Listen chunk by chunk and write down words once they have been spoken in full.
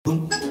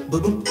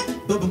Santa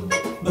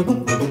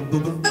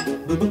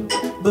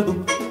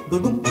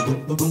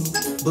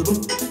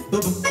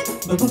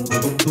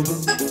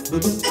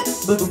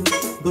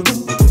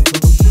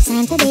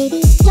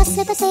baby, just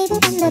slip a sable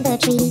under the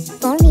tree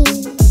for me.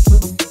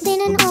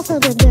 Been an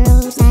awful good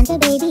girl, Santa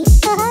baby,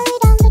 so hurry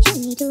down the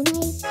chimney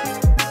tonight.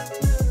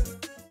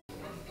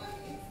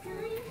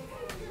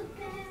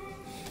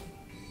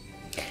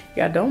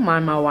 Yeah, don't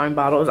mind my wine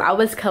bottles. I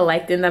was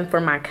collecting them for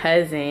my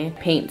cousin.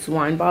 Paints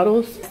wine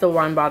bottles. It's the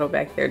wine bottle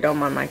back there. Don't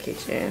mind my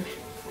kitchen.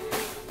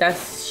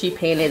 She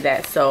painted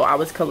that, so I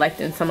was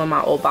collecting some of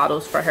my old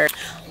bottles for her.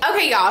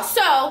 Okay, y'all,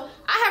 so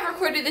I have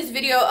recorded this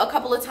video a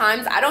couple of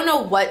times. I don't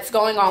know what's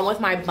going on with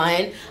my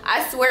bun.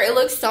 I swear it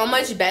looks so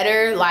much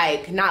better,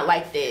 like, not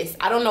like this.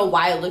 I don't know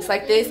why it looks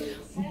like this,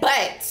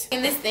 but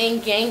in this thing,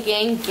 gang,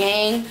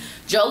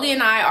 Jolie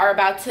and I are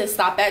about to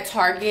stop at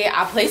Target.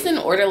 I placed an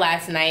order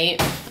last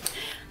night.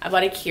 I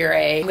bought a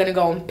Keurig. I'm gonna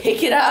go and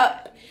pick it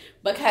up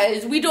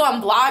because we doing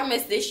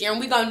Vlogmas this year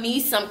and we gonna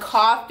need some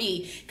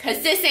coffee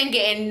because sis ain't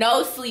getting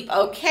no sleep,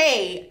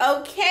 okay?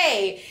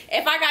 Okay.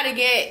 If I gotta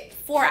get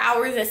 4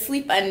 hours of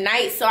sleep a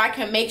night so I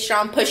can make sure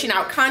I'm pushing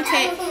out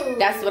content,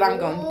 that's what I'm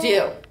gonna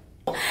do.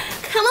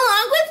 Come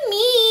along with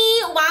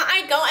me while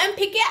I go and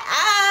pick it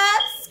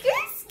up.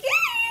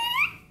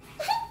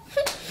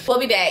 We'll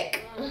be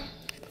back.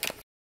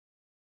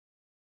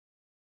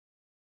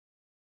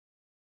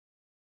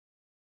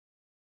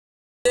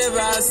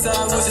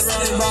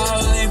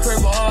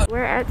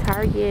 We're at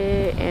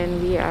Target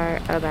and we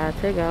are about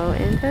to go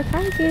into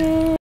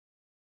Target.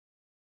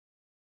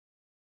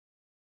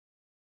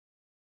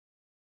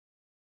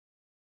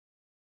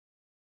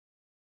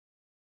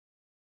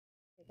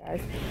 Hey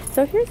guys,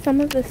 so here's some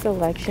of the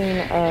selection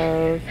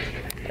of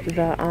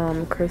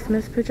the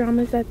Christmas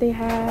pajamas that they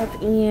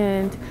have,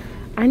 and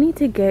I need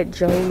to get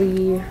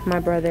Jolie, my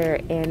brother,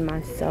 and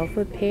myself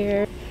a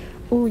pair.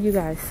 Oh, you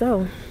guys,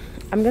 so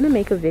I'm gonna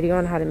make a video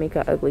on how to make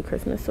an ugly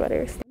Christmas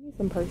sweater. Send me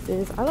some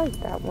purses. I like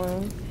that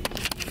one.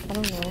 I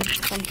don't know,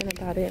 something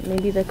about it.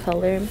 Maybe the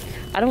color.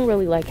 I don't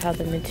really like how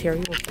the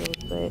material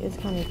feels, but it's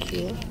kind of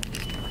cute.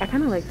 I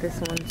kind of like this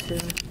one too.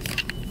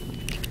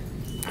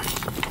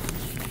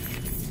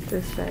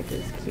 This bag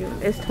is cute.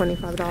 It's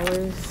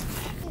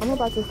 $25. I'm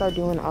about to start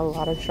doing a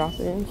lot of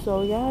shopping,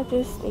 so yeah,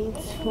 just stay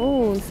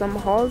tuned. Some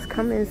hauls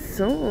coming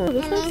soon.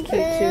 This one's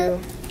cute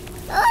too.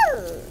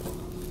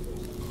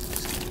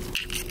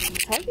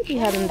 Target be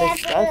having this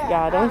stuff,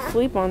 y'all. Don't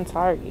sleep on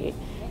Target.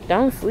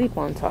 Don't sleep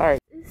on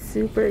Target. It's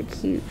super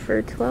cute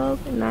for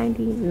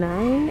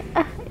 $12.99.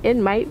 It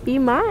might be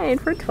mine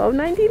for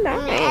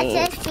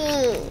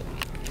 $12.99.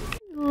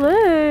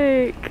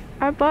 Look,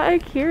 I bought a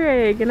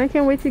Keurig and I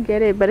can't wait to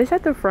get it, but it's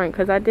at the front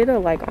because I did a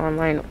like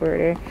online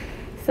order.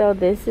 So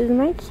this is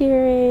my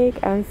Keurig.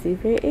 I'm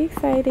super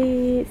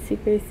excited.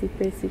 Super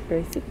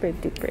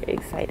duper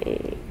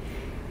excited.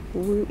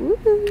 Woo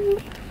woo.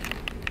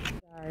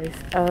 Guys,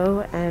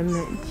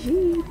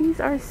 OMG,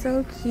 these are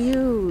so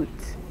cute.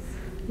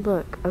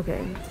 Look,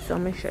 okay, so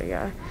I'm gonna show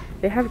y'all.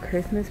 They have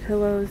Christmas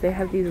pillows. They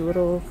have these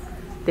little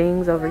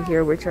things over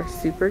here which are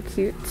super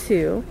cute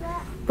too,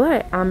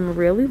 but I'm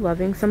really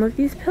loving some of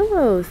these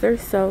pillows. They're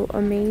so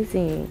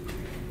amazing.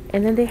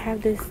 And then they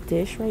have this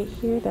dish right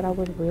here that I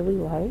would really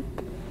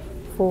like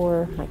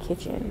for my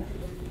kitchen.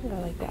 I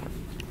like that.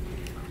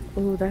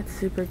 Oh, that's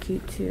super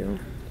cute too.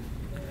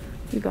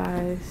 You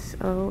guys,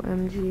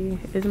 OMG,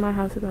 is my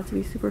house about to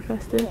be super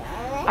festive?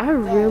 I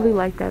really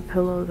like that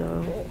pillow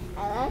though.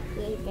 I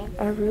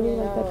really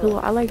like that pillow.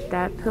 I like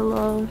that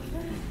pillow,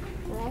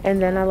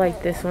 and then I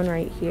like this one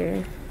right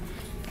here.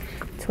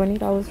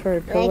 $20 for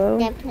a pillow.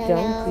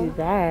 Don't do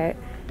that.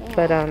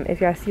 But if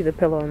y'all see the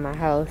pillow in my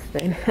house,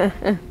 then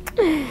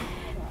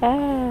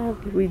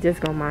we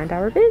just gonna mind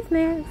our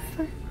business.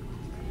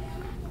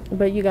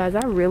 But you guys,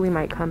 I really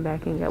might come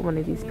back and get one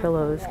of these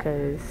pillows,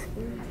 cause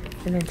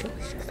and then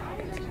Jolie's just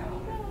talking to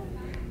y'all.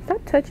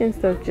 Stop touching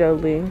stuff,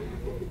 Jolie.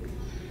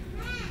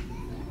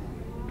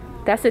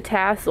 That's a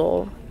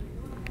tassel.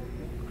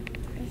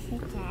 It's a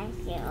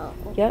tassel.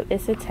 Yep,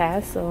 it's a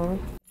tassel.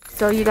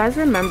 So you guys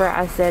remember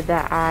I said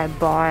that I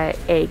bought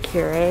a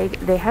Keurig?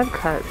 They have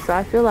cups, so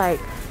I feel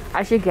like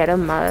I should get a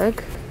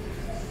mug.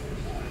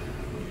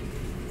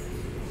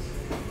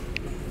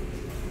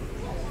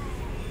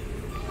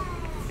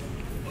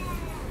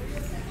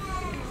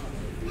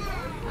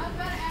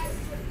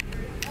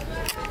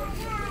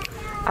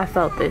 I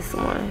felt this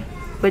one,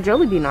 but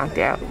Jolie be knocked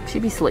out. She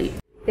be asleep.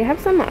 They have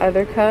some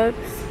other cups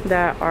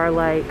that are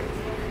like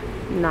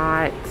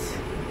not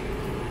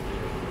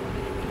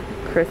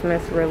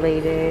Christmas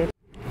related.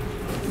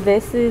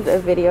 This is a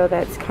video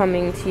that's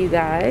coming to you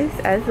guys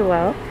as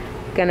well.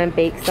 Gonna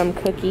bake some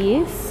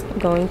cookies.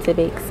 Going to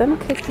bake some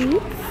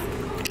cookies.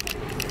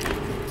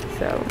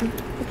 So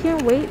I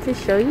can't wait to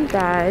show you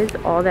guys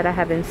all that I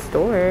have in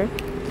store.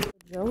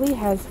 Jolie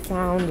has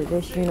found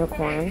this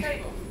unicorn,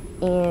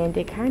 and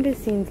it kind of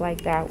seems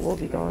like that will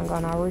be going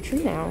on our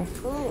tree now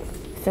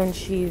since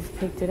she's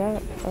picked it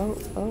up.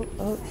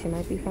 Oh, she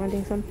might be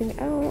finding something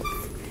else.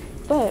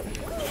 But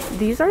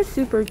these are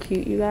super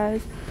cute, you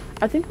guys.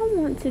 I think I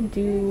want to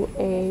do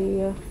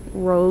a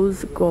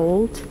rose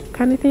gold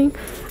kind of thing.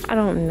 I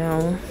don't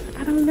know.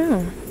 I don't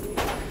know.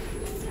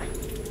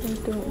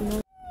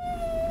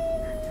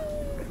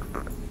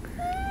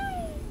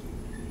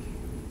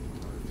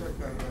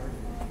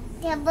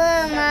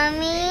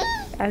 Mommy.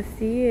 I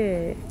see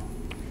it.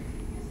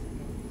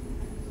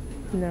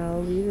 No,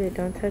 leave it.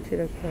 Don't touch it,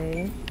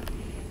 okay?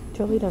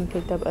 Jolie done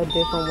picked up a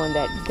different one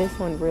that this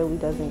one really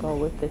doesn't go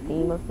with the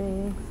theme of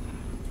things.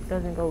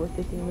 Doesn't go with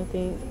the theme of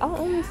things. I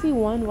only see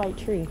one white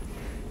tree.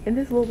 And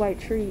this little white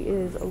tree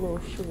is a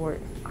little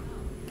short.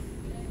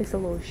 It's a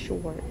little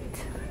short.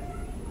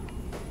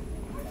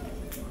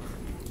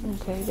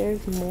 Okay,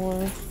 there's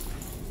more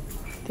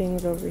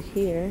things over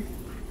here.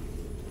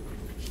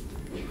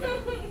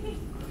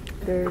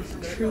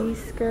 There's tree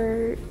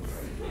skirts.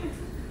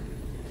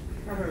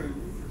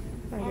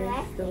 I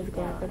guess those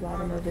go at the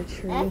bottom of the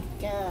tree.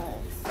 Guys,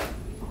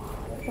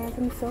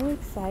 I'm so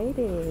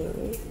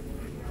excited.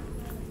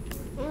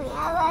 I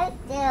like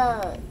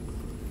those.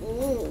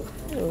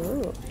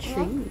 Ooh,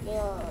 trees.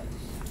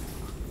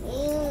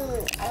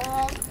 I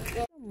like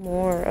those.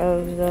 More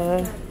of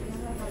the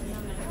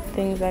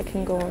things that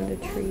can go on the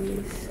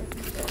trees.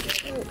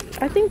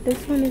 I think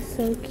this one is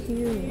so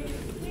cute.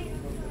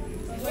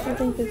 I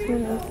think this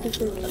one is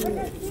super cute.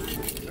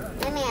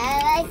 Mommy,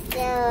 I like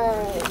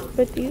those.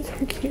 But these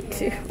are cute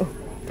too.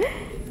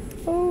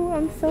 Oh,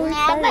 I'm so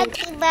I like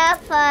excited. the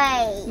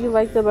butterfly. You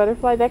like the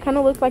butterfly? That kind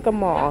of looks like a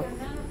moth.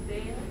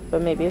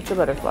 But maybe it's a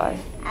butterfly.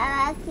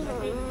 I like the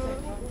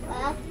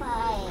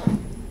butterfly.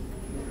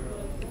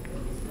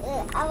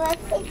 I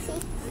like the chichi.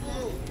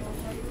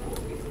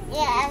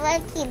 Yeah, I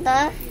like the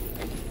butterfly.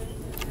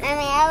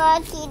 Mommy, I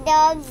like the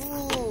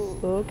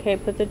doggy. Okay,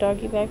 put the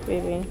doggy back,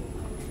 baby.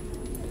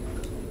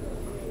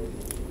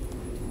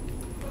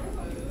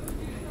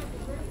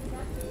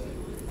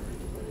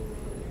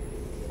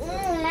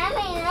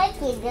 Mommy, I like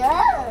the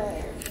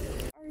dog.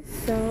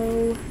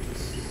 So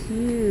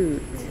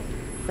cute.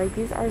 Like,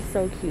 these are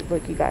so cute.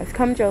 Look, you guys,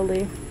 come,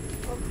 Jolie.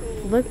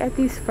 Okay. Look at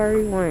these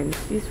furry ones.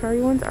 These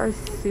furry ones are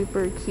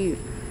super cute,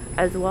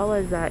 as well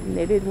as that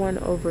knitted one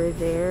over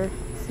there.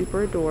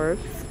 Super adorbs.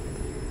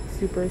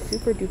 Super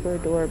duper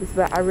adorbs.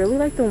 But I really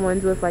like the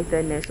ones with like the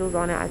initials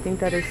on it. I think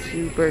that is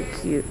super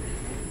cute.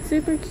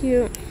 Super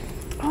cute.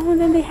 Oh, and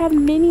then they have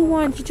mini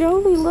ones.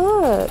 Jolie,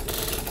 look.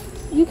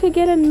 You could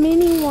get a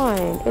mini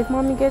one if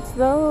mommy gets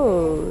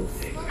those.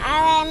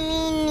 I like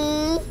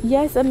mini.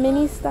 Yes, a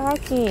mini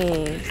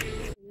stocking.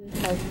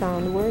 Has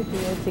found, we're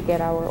here to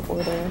get our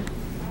order.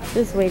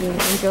 Just waiting,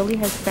 and Jolie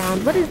has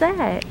found, what is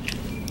that?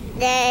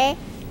 I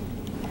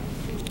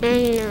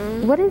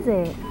know. What is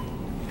it?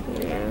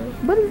 No.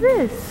 What is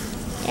this?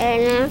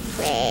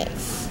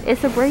 Fish.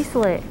 It's a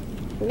bracelet.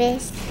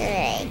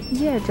 Mystery.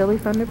 Yeah, Jolie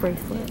found a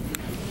bracelet.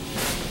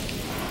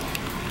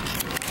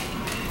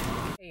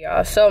 Hey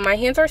y'all, so my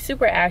hands are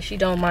super ashy,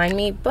 don't mind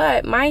me,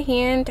 but my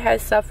hand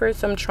has suffered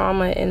some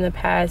trauma in the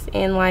past,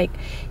 and like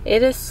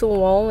it is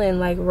swollen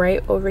like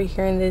right over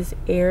here in this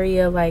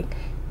area. Like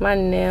my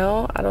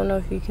nail, I don't know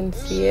if you can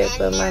see it,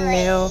 but my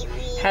nail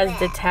has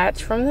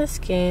detached from the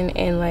skin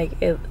and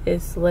like it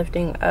is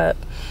lifting up.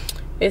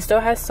 It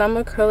still has some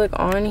acrylic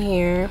on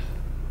here.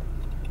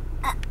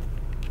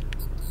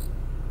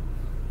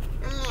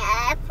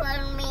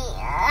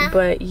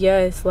 But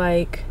yes,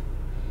 like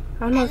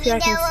I don't know if y'all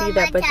can see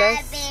that, but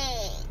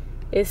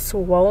it's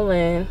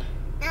swollen.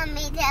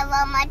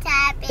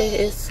 It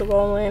is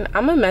swollen.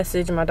 I'm gonna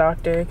message my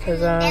doctor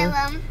because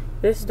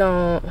this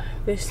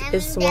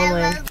is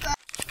swollen.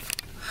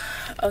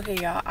 Okay,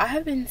 y'all, I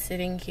have been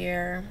sitting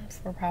here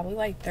for probably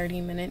like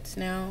 30 minutes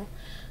now.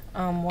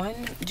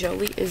 One,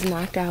 Jolie is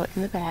knocked out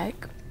in the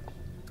back,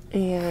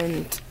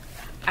 and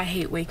I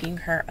hate waking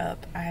her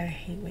up. I'd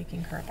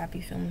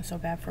be feeling so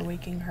bad for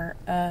waking her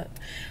up.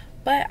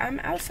 But I'm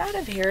outside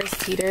of Harris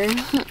Teeter,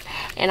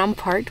 and I'm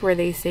parked where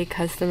they say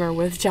customer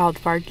with child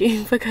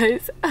parking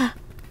because I'm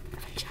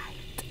a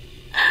child.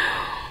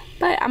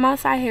 But I'm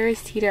outside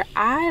Harris Teeter.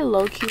 I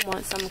low-key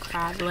want some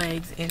crab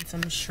legs and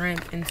some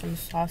shrimp and some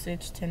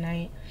sausage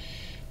tonight.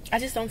 I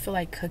just don't feel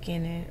like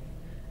cooking it,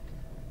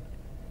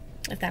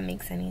 if that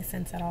makes any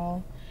sense at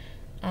all.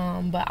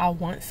 But I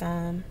want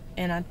some,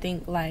 and I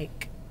think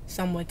like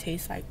some would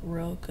taste like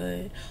real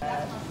good.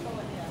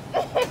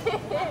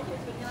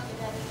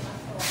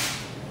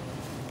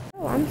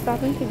 Oh, I'm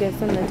stopping to get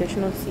some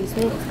additional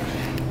seasoning,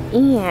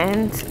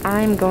 and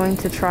I'm going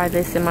to try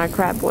this in my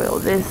crab boil.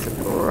 This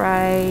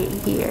right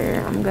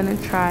here. I'm gonna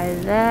try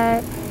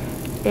that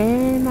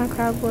in my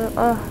crab boil.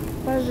 Oh,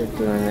 why is it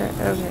doing that?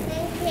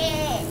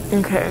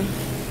 Okay.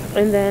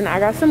 And then I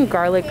got some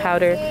garlic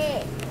powder.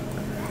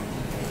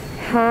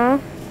 Huh?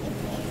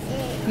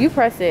 You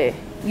press it.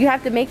 You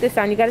have to make this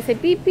sound. You gotta say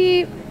beep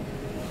beep.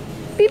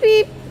 Beep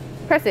beep.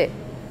 Press it.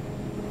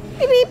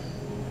 Beep beep.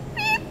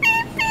 Beep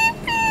beep beep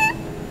beep.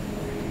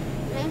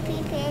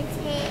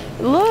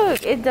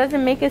 Look, it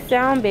doesn't make a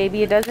sound,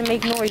 baby. It doesn't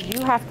make noise.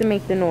 You have to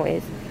make the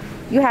noise.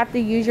 You have to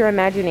use your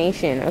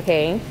imagination,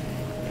 okay?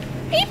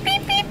 Beep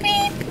beep beep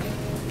beep.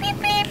 Beep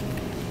beep.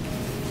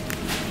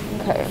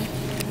 Okay.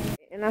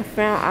 And And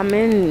I'm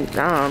in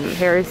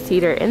Harris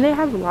Teeter, and they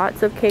have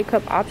lots of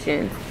K-cup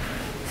options.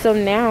 So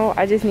now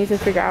I just need to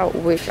figure out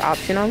which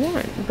option I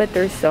want. But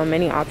there's so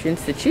many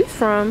options to choose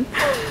from.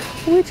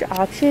 Which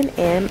option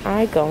am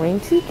I going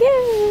to get?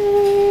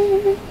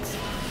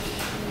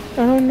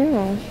 I don't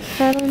know.